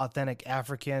pre-existence of Authentic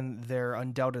African, their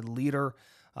undoubted leader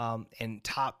and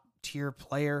top tier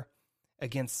player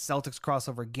against Celtics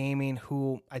Crossover Gaming,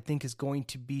 who I think is going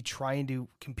to be trying to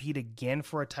compete again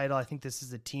for a title. I think this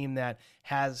is a team that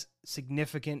has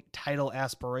significant title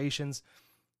aspirations.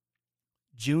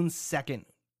 June 2nd,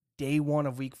 day 1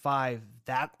 of week 5,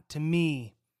 that to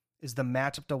me is the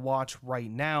matchup to watch right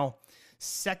now.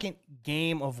 Second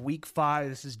game of week 5.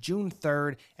 This is June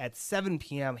 3rd at 7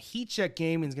 p.m. Heat Check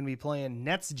Gaming is going to be playing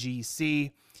Nets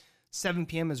GC. 7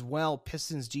 p.m. as well,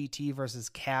 Pistons GT versus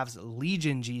Cavs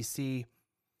Legion GC.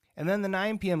 And then the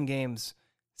 9 p.m. games,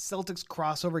 Celtics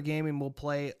Crossover Gaming will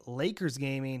play Lakers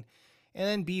Gaming. And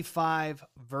then B5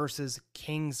 versus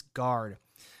Kings Guard.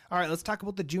 All right, let's talk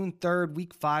about the June 3rd,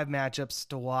 week 5 matchups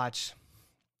to watch.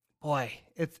 Boy,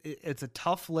 it's a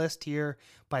tough list here,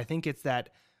 but I think it's that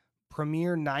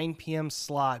premier 9 p.m.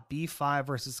 slot, B5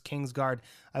 versus Kingsguard.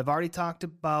 I've already talked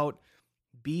about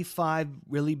B5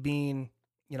 really being,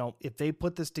 if they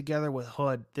put this together with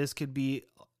Hood, this could be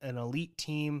an elite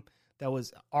team that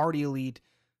was already elite,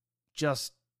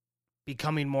 just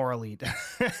becoming more elite.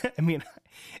 I mean,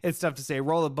 it's tough to say.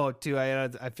 Roll the boat, too.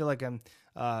 I feel like I'm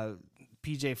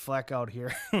PJ Fleck out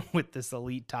here with this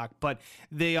elite talk, but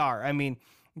they are. I mean,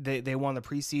 they won the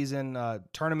preseason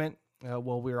tournament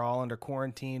while we were all under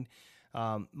quarantine.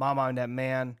 Mama and that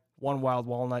man, One Wild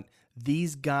Walnut.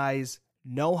 These guys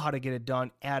know how to get it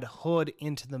done. Add Hood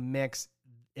into the mix.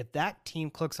 If that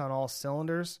team clicks on all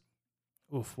cylinders,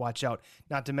 oof, watch out.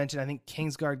 Not to mention, I think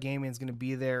Kingsguard Gaming is going to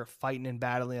be there fighting and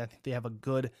battling. I think they have a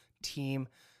good team.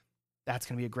 That's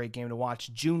going to be a great game to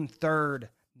watch. June 3rd,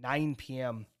 9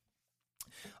 p.m.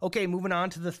 Okay, moving on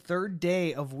to the third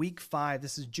day of week 5.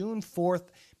 This is June 4th.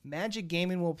 Magic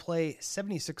Gaming will play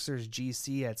 76ers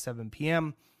GC at 7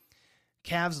 p.m.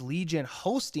 Cavs Legion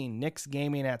hosting Knicks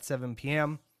Gaming at 7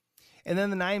 p.m. And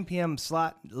then the 9 p.m.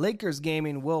 slot, Lakers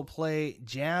Gaming will play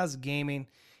Jazz Gaming.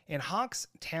 And Hawks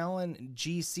Talon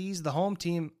GC's the home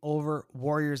team over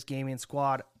Warriors Gaming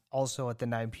Squad, also at the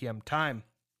 9 p.m. time.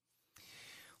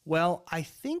 Well, I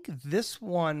think this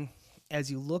one, as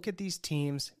you look at these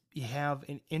teams, you have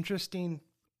an interesting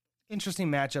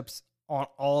matchups on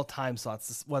all time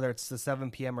slots, whether it's the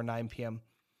 7 p.m. or 9 p.m.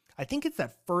 I think it's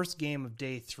that first game of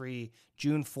day 3,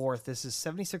 June 4th. This is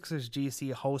 76ers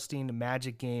GC hosting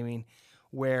Magic Gaming,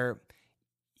 where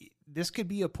this could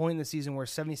be a point in the season where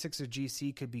 76ers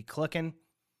GC could be clicking.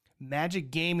 Magic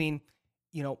Gaming,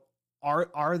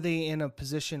 are they in a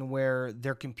position where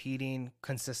they're competing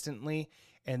consistently?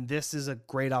 And this is a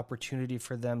great opportunity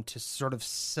for them to sort of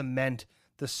cement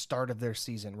the start of their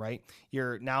season, right?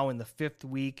 You're now in the 5th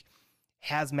week.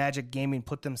 Has Magic Gaming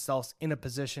put themselves in a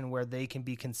position where they can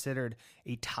be considered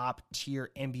a top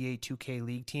tier NBA 2K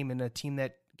League team and a team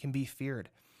that can be feared?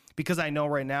 Because I know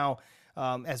right now,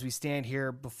 as we stand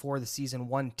here before the season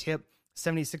 1 tip,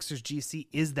 76ers GC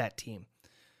is that team.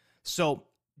 So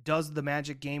does the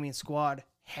Magic Gaming squad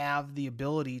have the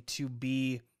ability to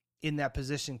be in that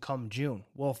position come June?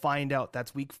 We'll find out.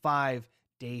 That's week 5,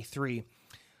 day 3.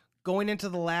 Going into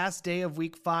the last day of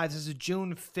week 5, this is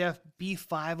June 5th.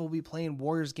 B5 will be playing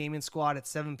Warriors Gaming Squad at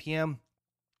 7 p.m.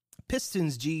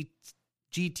 Pistons GT,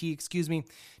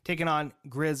 taking on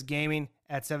Grizz Gaming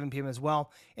at 7 p.m. as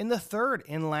well. In the third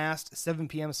and last 7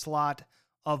 p.m. slot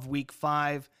of week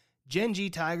 5,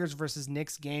 Gen.G Tigers versus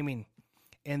Knicks Gaming.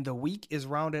 And the week is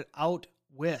rounded out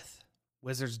with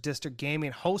Wizards District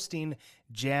Gaming hosting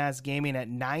Jazz Gaming at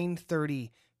 9:30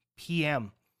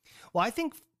 p.m. Well, I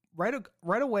think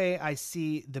right away I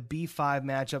see the B5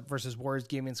 matchup versus Warriors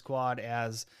Gaming Squad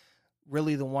as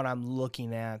really the one I'm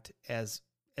looking at as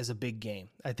a big game.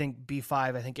 I think B5,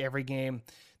 I think every game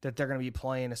that they're going to be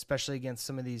playing, especially against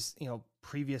some of these,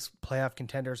 previous playoff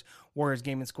contenders, Warriors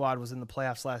Gaming Squad was in the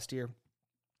playoffs last year.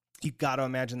 You've got to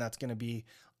imagine that's going to be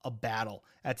a battle.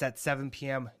 That's at 7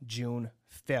 p.m. June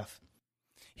 5th.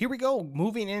 Here we go,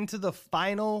 moving into the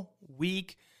final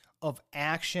week of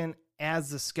action as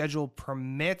the schedule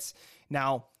permits.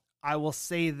 Now, I will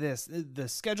say this. The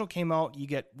schedule came out. You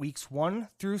get weeks 1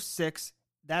 through 6.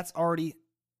 That's already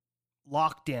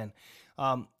locked in.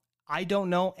 I don't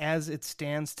know as it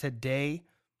stands today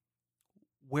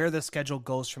where the schedule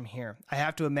goes from here. I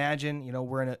have to imagine,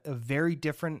 we're in a very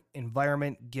different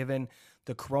environment given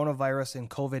the coronavirus and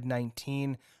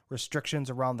COVID-19 restrictions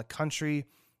around the country.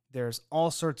 There's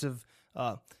all sorts of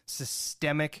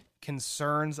systemic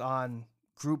concerns on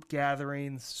group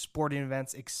gatherings, sporting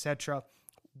events, etc.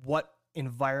 What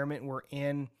environment we're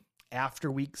in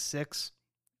after week 6,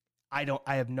 I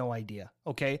have no idea.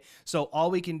 Okay. So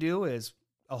all we can do is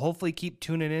hopefully keep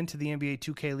tuning in to the NBA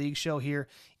 2K League Show here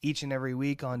each and every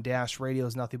week on Dash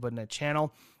Radio's Nothing But Net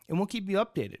channel, and we'll keep you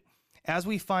updated. As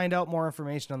we find out more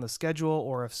information on the schedule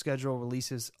or if schedule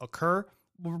releases occur,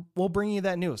 we'll bring you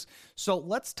that news. So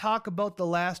let's talk about the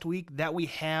last week that we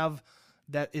have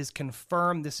that is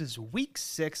confirmed. This is week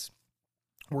 6.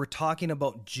 We're talking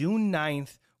about June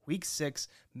 9th, week 6,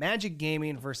 Magic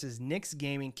Gaming versus Knicks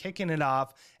Gaming, kicking it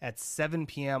off at 7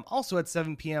 p.m. Also at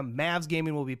 7 p.m., Mavs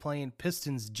Gaming will be playing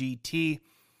Pistons GT.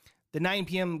 The 9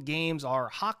 p.m. games are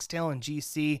Hawks Tale and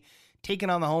GC taking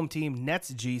on the home team,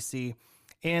 Nets GC.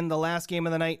 And the last game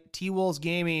of the night, T-Wolves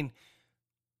Gaming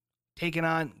taking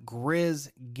on Grizz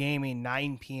Gaming,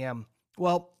 9 p.m.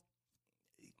 Well,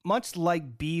 much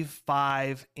like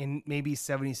B5 and maybe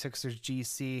 76ers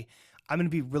GC, I'm going to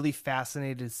be really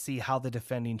fascinated to see how the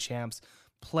defending champs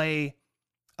play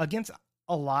against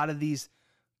a lot of these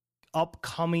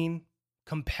upcoming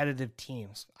competitive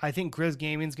teams. I think Grizz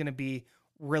Gaming is going to be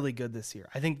really good this year.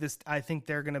 I think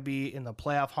they're going to be in the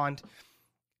playoff hunt.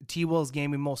 T-Wolves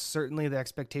Gaming, most certainly the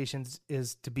expectations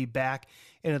is to be back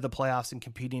into the playoffs and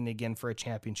competing again for a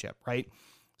championship, right?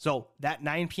 So that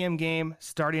 9 p.m. game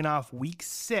starting off week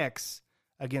 6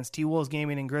 against T-Wolves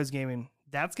Gaming and Grizz Gaming,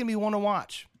 that's going to be one to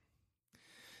watch.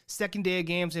 Second day of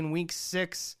games in week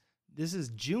 6. This is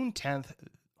June 10th.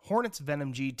 Hornets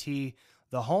Venom GT,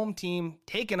 the home team,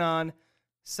 taking on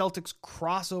Celtics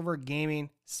Crossover Gaming,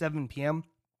 7 p.m.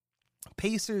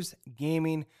 Pacers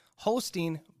Gaming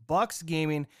hosting Bucks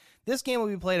Gaming. This game will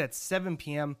be played at 7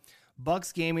 p.m.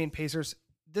 Bucks Gaming, Pacers.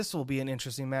 This will be an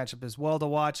interesting matchup as well to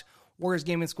watch. Warriors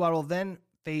Gaming Squad will then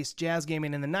face Jazz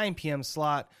Gaming in the 9 p.m.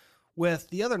 slot, with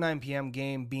the other 9 p.m.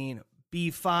 game being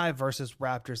B5 versus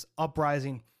Raptors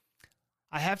Uprising.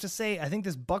 I have to say, I think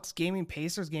this Bucks Gaming,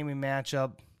 Pacers Gaming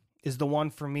matchup is the one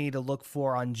for me to look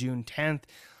for on June 10th.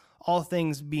 All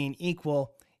things being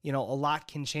equal, a lot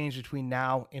can change between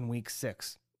now and week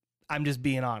 6. I'm just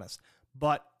being honest.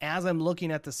 But as I'm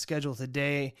looking at the schedule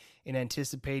today and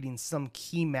anticipating some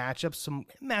key matchups, some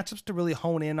matchups to really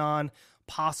hone in on,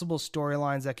 possible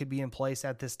storylines that could be in place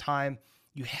at this time,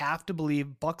 you have to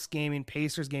believe Bucks Gaming,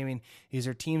 Pacers Gaming, these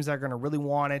are teams that are going to really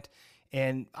want it.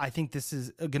 And I think this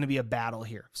is going to be a battle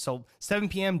here. So 7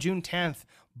 p.m., June 10th,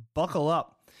 buckle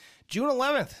up. June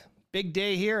 11th, big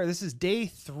day here. This is day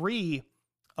 3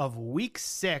 of week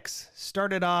 6.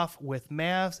 Started off with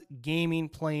Mavs Gaming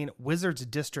playing Wizards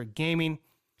District Gaming.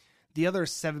 The other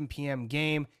 7 p.m.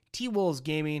 game, T-Wolves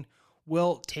Gaming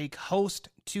will take host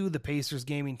to the Pacers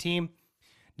Gaming team.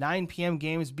 9 p.m.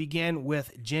 games begin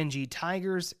with Genji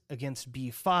Tigers against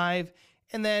B5,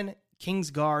 and then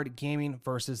Kingsguard Gaming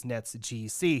versus Nets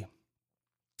GC.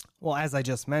 Well, as I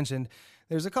just mentioned,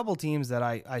 there's a couple teams that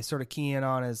I sort of key in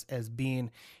on as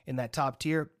being in that top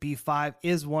tier. B5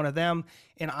 is one of them,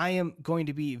 and I am going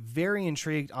to be very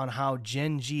intrigued on how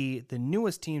Gen G, the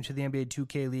newest team to the NBA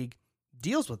 2K League,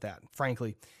 deals with that,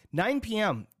 frankly. 9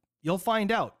 p.m., you'll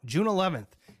find out. June 11th,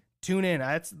 tune in.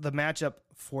 That's the matchup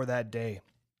for that day.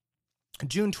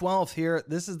 June 12th here,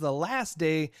 this is the last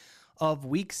day of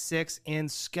week 6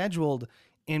 and scheduled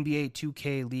NBA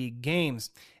 2K League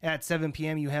games. At 7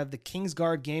 p.m., you have the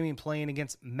Kingsguard Gaming playing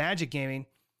against Magic Gaming,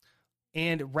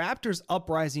 and Raptors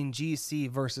Uprising GC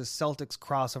versus Celtics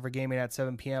Crossover Gaming at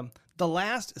 7 p.m. The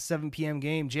last 7 p.m.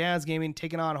 game, Jazz Gaming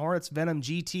taking on Hornets Venom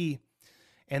GT.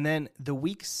 And then the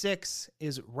week 6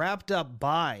 is wrapped up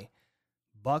by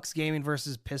Bucks Gaming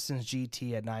versus Pistons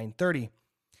GT at 9:30.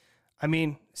 I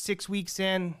mean, 6 weeks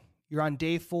in, you're on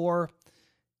day 4.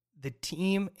 The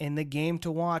team and the game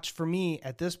to watch for me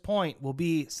at this point will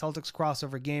be Celtics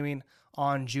Crossover Gaming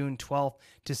on June 12th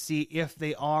to see if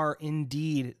they are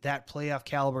indeed that playoff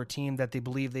caliber team that they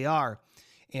believe they are.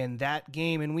 And that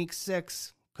game in week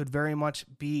 6 could very much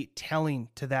be telling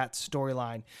to that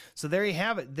storyline. So there you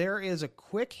have it. There is a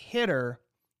quick hitter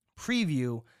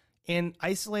preview and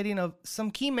isolating of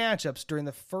some key matchups during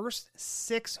the first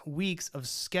 6 weeks of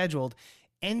scheduled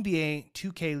NBA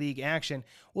 2K League action.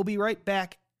 We'll be right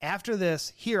back after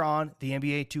this here on the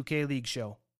NBA 2K League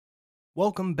Show.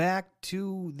 Welcome back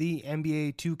to the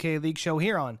NBA 2K League Show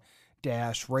here on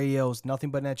Dash Radio's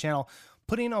Nothing But Net channel.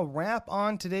 Putting a wrap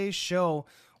on today's show,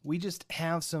 we just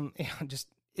have some,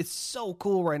 it's so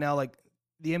cool right now. Like,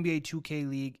 the NBA 2K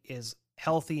League is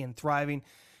healthy and thriving.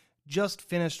 Just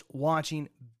finished watching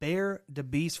Bear the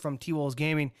Beast from T-Wolves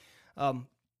Gaming.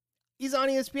 He's on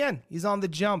ESPN. He's on The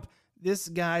Jump. This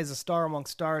guy's a star among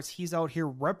stars. He's out here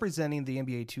representing the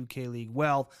NBA 2K League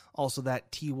well. Also,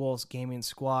 that T-Wolves Gaming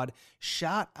squad.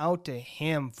 Shout out to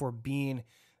him for being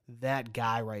that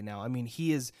guy right now. I mean,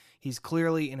 he's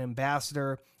clearly an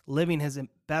ambassador, living his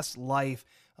best life,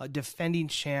 defending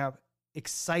champ,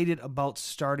 excited about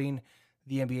starting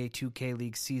the NBA 2K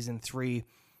League Season 3.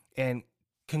 And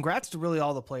congrats to really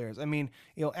all the players. I mean,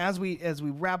 as we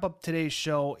wrap up today's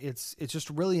show, it's just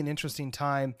really an interesting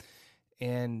time,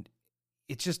 and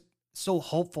it's just so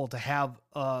hopeful to have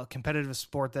a competitive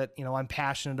sport that, I'm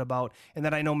passionate about, and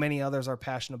that I know many others are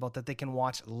passionate about, that they can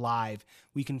watch live.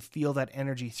 We can feel that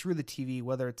energy through the TV,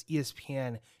 whether it's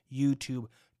ESPN, YouTube,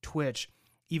 Twitch,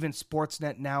 even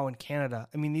Sportsnet now in Canada.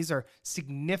 I mean, these are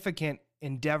significant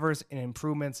endeavors and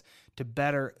improvements to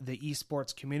better the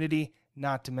esports community,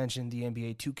 not to mention the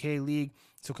NBA 2K League.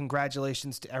 So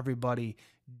congratulations to everybody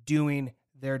doing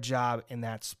their job in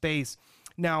that space.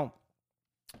 Now,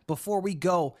 before we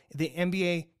go, the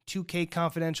NBA 2K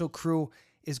Confidential crew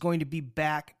is going to be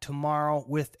back tomorrow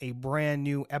with a brand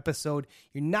new episode.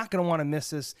 You're not going to want to miss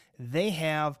this. They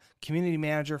have community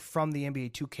manager from the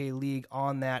NBA 2K League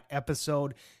on that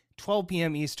episode, 12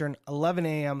 p.m. Eastern, 11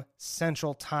 a.m.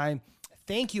 Central Time.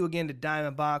 Thank you again to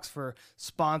Diamond Box for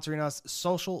sponsoring us.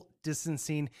 Social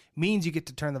distancing means you get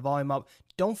to turn the volume up.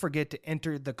 Don't forget to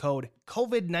enter the code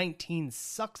COVID-19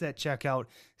 sucks at checkout.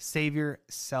 Save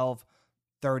yourself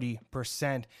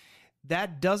 30%.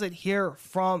 That does it here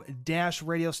from Dash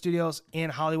Radio Studios in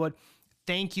Hollywood.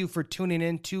 Thank you for tuning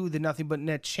in to the Nothing But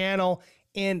Net channel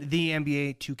and the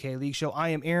NBA 2K League Show. I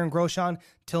am Aaron Groshon.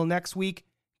 Till next week,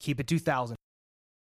 keep it 2000.